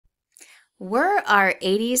Were our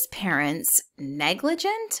 80s parents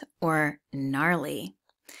negligent or gnarly?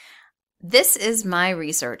 This is my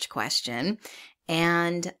research question,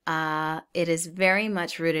 and it is very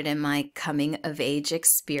much rooted in my coming of age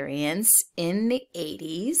experience in the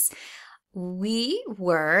 80s. We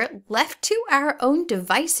were left to our own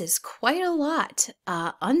devices quite a lot.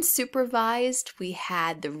 Unsupervised, we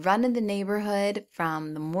had the run of the neighborhood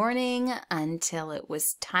from the morning until it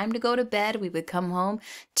was time to go to bed. We would come home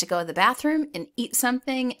to go to the bathroom and eat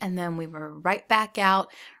something, and then we were right back out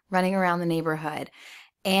running around the neighborhood.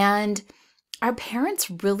 And our parents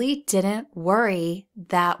really didn't worry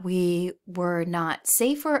that we were not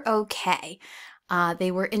safe or okay.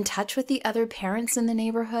 They were in touch with the other parents in the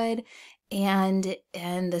neighborhood. And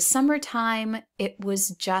in the summertime, it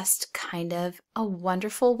was just kind of a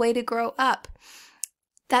wonderful way to grow up.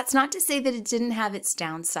 That's not to say that it didn't have its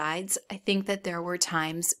downsides. I think that there were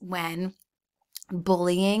times when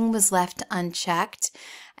bullying was left unchecked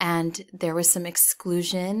and there was some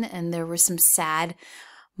exclusion and there were some sad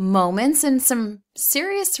moments and some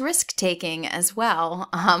serious risk taking as well.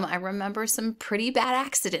 I remember some pretty bad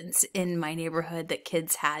accidents in my neighborhood that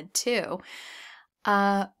kids had too.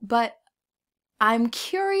 But I'm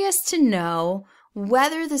curious to know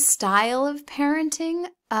whether the style of parenting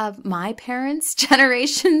of my parents'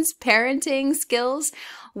 generation's parenting skills,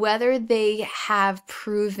 whether they have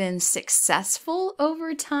proven successful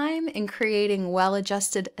over time in creating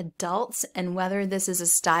well-adjusted adults, and whether this is a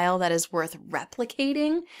style that is worth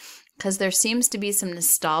replicating, because there seems to be some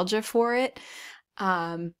nostalgia for it.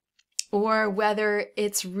 Or whether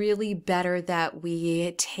it's really better that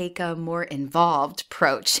we take a more involved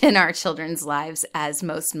approach in our children's lives, as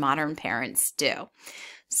most modern parents do.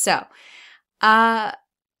 So,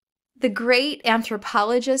 the great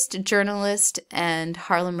anthropologist, journalist, and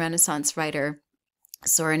Harlem Renaissance writer,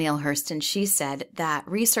 Zora Neale Hurston, she said that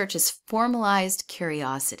research is formalized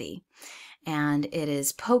curiosity, and it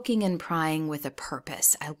is poking and prying with a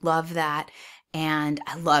purpose. I love that, and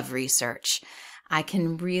I love research. I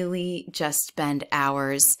can really just spend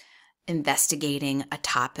hours investigating a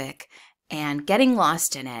topic and getting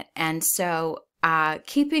lost in it. And so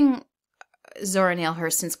keeping Zora Neale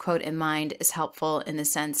Hurston's quote in mind is helpful in the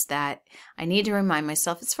sense that I need to remind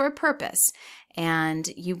myself it's for a purpose. And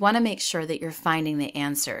you want to make sure that you're finding the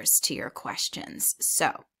answers to your questions.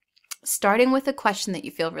 So starting with a question that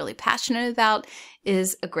you feel really passionate about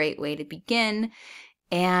is a great way to begin.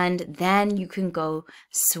 And then you can go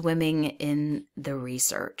swimming in the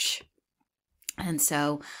research. And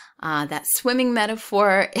so that swimming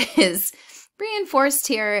metaphor is reinforced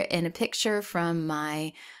here in a picture from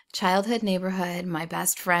my childhood neighborhood. My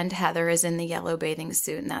best friend Heather is in the yellow bathing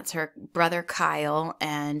suit, and that's her brother Kyle.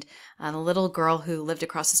 And the little girl who lived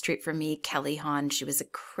across the street from me, Kelly Hahn, she was a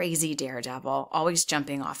crazy daredevil, always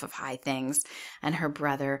jumping off of high things. And her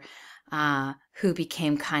brother, who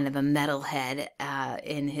became kind of a metalhead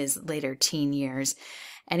in his later teen years.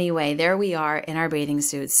 Anyway, there we are in our bathing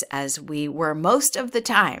suits, as we were most of the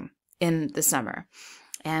time in the summer.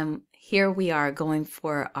 And here we are going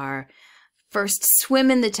for our first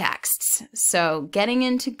swim in the texts. So getting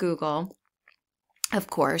into Google, of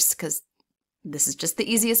course, because this is just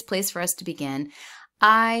the easiest place for us to begin,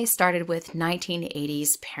 I started with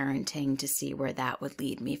 1980s parenting to see where that would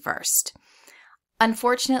lead me first.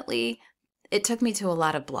 Unfortunately, it took me to a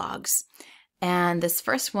lot of blogs, and this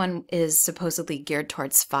first one is supposedly geared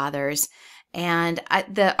towards fathers, and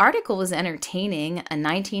the article was entertaining. A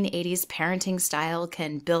 1980s parenting style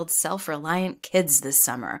can build self-reliant kids this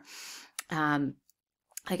summer.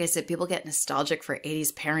 Like I said, people get nostalgic for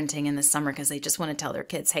 80s parenting in the summer because they just want to tell their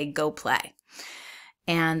kids, hey, go play.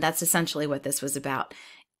 And that's essentially what this was about.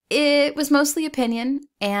 It was mostly opinion,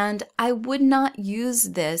 and I would not use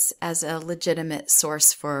this as a legitimate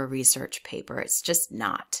source for a research paper. It's just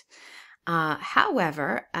not.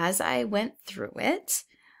 However, as I went through it,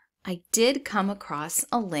 I did come across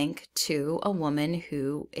a link to a woman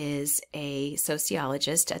who is a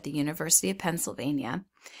sociologist at the University of Pennsylvania,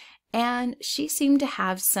 and she seemed to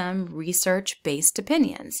have some research-based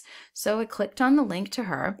opinions. So I clicked on the link to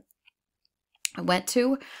her. I went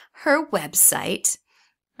to her website.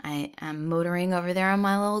 I am motoring over there on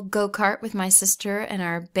my little go-kart with my sister and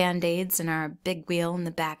our Band-Aids and our big wheel in the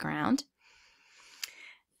background.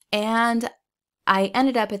 And I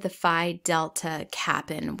ended up at the Phi Delta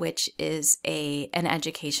Kappan, which is an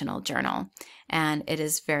educational journal, and it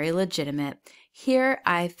is very legitimate. Here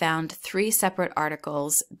I found 3 separate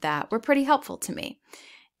articles that were pretty helpful to me.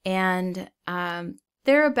 And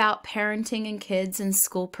they're about parenting and kids and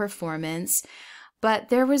school performance. But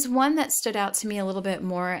there was one that stood out to me a little bit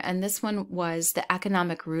more, and this one was the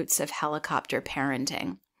economic roots of helicopter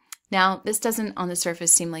parenting. Now, this doesn't on the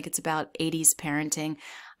surface seem like it's about 80s parenting.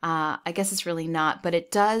 I guess it's really not, but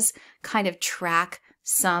it does kind of track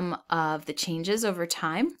some of the changes over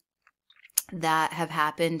time that have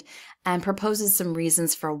happened and proposes some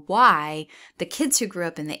reasons for why the kids who grew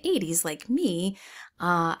up in the 80s, like me,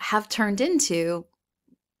 have turned into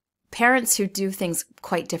parents who do things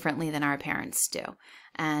quite differently than our parents do.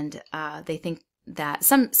 And they think that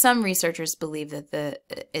some researchers believe that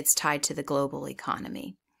it's tied to the global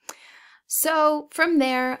economy. So from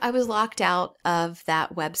there, I was locked out of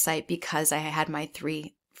that website because I had my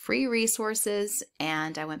 3 free resources,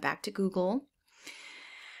 and I went back to Google.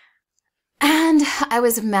 And I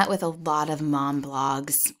was met with a lot of mom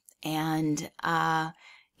blogs, and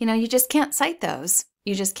you just can't cite those.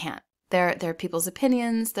 You just can't. They're people's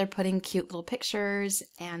opinions. They're putting cute little pictures,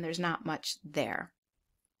 and there's not much there.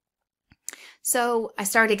 So I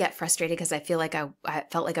started to get frustrated because I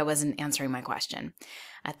felt like I wasn't answering my question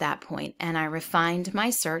at that point. And I refined my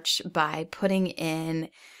search by putting in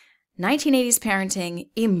 1980s parenting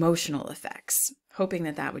emotional effects, hoping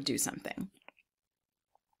that would do something.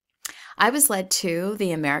 I was led to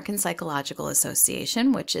the American Psychological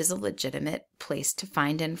Association, which is a legitimate place to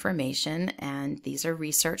find information, and these are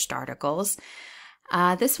researched articles.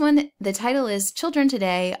 This one, the title is Children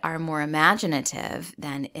Today Are More Imaginative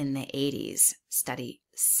Than in the 80s, Study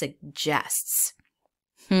Suggests.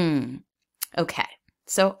 Okay.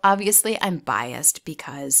 So obviously I'm biased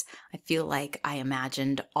because I feel like I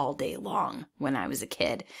imagined all day long when I was a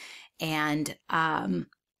kid. And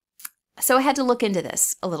so I had to look into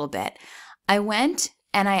this a little bit. I went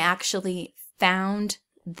and I actually found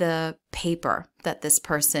the paper that this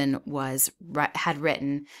person had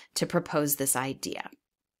written to propose this idea.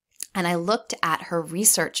 And I looked at her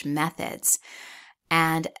research methods.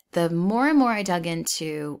 And the more and more I dug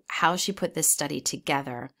into how she put this study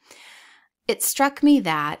together, it struck me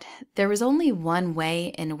that there was only one way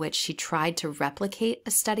in which she tried to replicate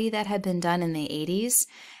a study that had been done in the 80s.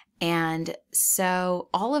 And so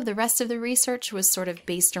all of the rest of the research was sort of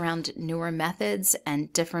based around newer methods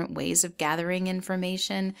and different ways of gathering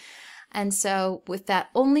information. And so with that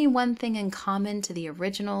only one thing in common to the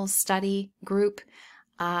original study group,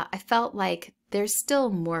 I felt like there's still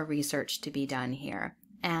more research to be done here.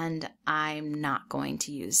 And I'm not going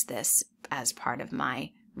to use this as part of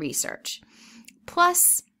my research.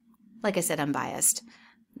 Plus, like I said, I'm biased.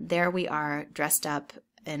 There we are dressed up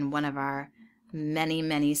in one of our many,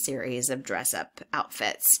 many series of dress-up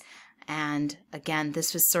outfits. And again,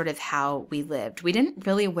 this was sort of how we lived. We didn't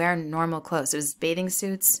really wear normal clothes. It was bathing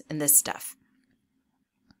suits and this stuff.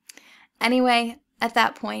 Anyway, at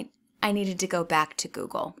that point, I needed to go back to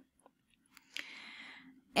Google.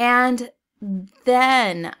 And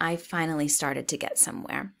then I finally started to get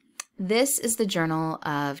somewhere. This is the Journal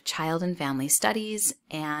of Child and Family Studies,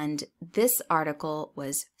 and this article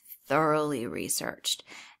was thoroughly researched.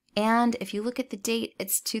 And if you look at the date,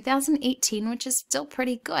 it's 2018, which is still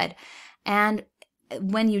pretty good. And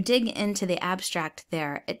when you dig into the abstract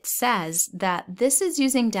there, it says that this is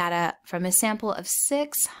using data from a sample of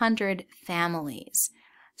 600 families.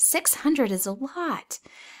 600 is a lot.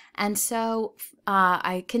 And so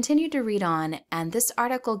I continued to read on, and this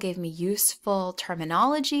article gave me useful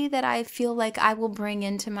terminology that I feel like I will bring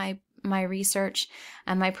into my research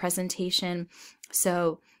and my presentation.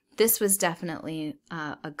 So this was definitely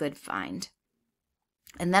a good find.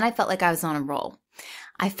 And then I felt like I was on a roll.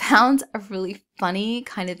 I found a really funny,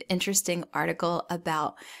 kind of interesting article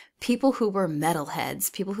about people who were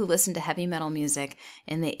metalheads, people who listened to heavy metal music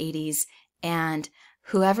in the 80s, and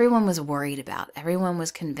who everyone was worried about. Everyone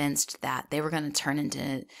was convinced that they were going to turn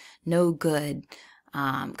into no good,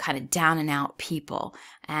 kind of down and out people.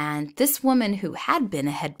 And this woman who had been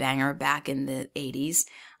a headbanger back in the 80s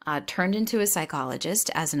turned into a psychologist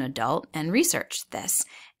as an adult and researched this.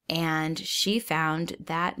 And she found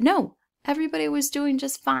that no, everybody was doing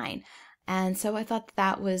just fine. And so I thought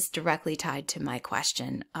that was directly tied to my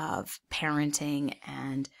question of parenting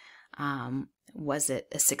and was it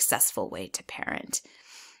a successful way to parent?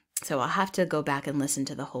 So I'll have to go back and listen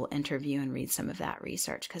to the whole interview and read some of that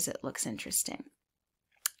research because it looks interesting.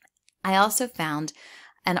 I also found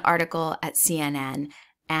an article at CNN,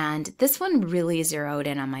 and this one really zeroed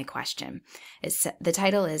in on my question. The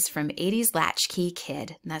title is From 80s Latchkey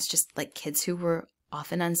Kid, and that's just like kids who were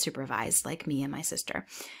often unsupervised, like me and my sister,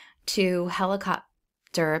 to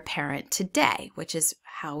helicopter parent today, which is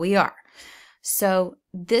how we are. So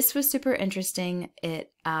this was super interesting.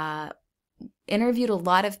 It interviewed a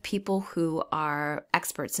lot of people who are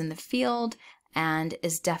experts in the field and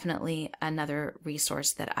is definitely another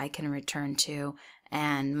resource that I can return to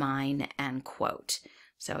and mine and quote.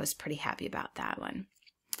 So I was pretty happy about that one.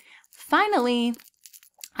 finally,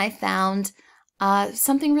 I found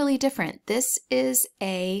something really different. This is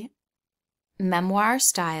a memoir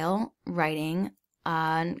style writing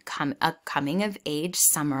on a coming of age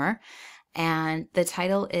summer. And the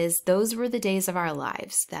title is Those Were the Days of Our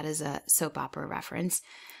Lives. That is a soap opera reference.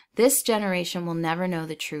 This generation will never know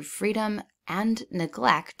the true freedom and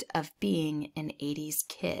neglect of being an 80s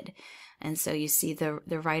kid. And so you see the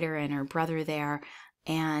writer and her brother there.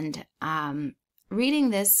 And reading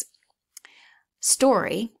this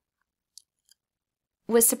story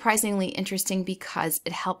was surprisingly interesting because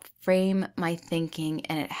it helped frame my thinking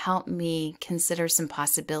and it helped me consider some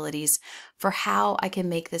possibilities for how I can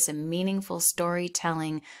make this a meaningful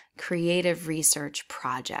storytelling, creative research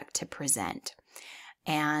project to present.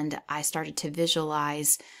 And I started to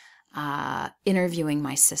visualize interviewing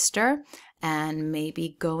my sister and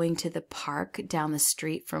maybe going to the park down the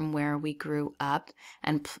street from where we grew up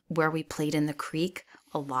and where we played in the creek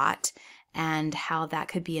a lot, and how that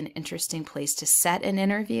could be an interesting place to set an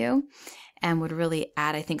interview and would really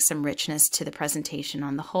add, I think, some richness to the presentation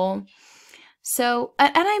on the whole. So,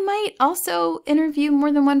 and I might also interview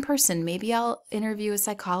more than one person. Maybe I'll interview a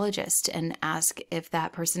psychologist and ask if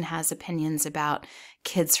that person has opinions about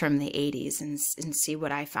kids from the 80s and see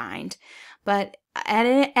what I find. But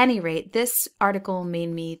at any rate, this article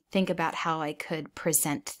made me think about how I could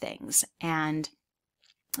present things and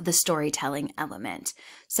the storytelling element.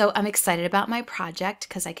 So I'm excited about my project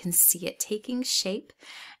because I can see it taking shape,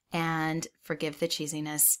 and forgive the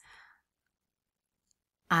cheesiness,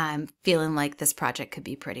 I'm feeling like this project could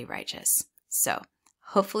be pretty righteous. So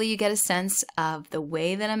hopefully you get a sense of the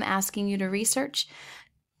way that I'm asking you to research,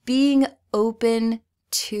 being open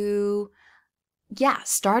to,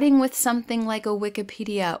 starting with something like a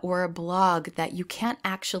Wikipedia or a blog that you can't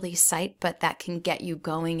actually cite, but that can get you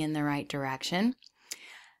going in the right direction.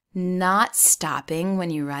 Not stopping when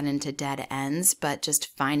you run into dead ends, but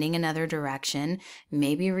just finding another direction,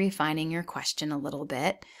 maybe refining your question a little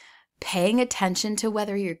bit, paying attention to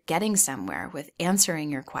whether you're getting somewhere with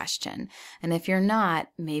answering your question. And if you're not,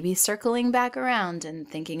 maybe circling back around and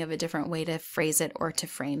thinking of a different way to phrase it or to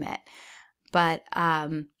frame it. But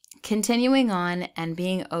continuing on and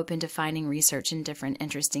being open to finding research in different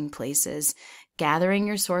interesting places, gathering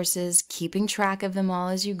your sources, keeping track of them all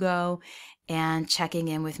as you go, and checking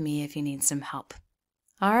in with me if you need some help.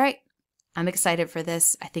 All right, I'm excited for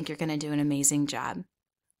this. I think you're going to do an amazing job.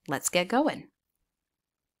 Let's get going.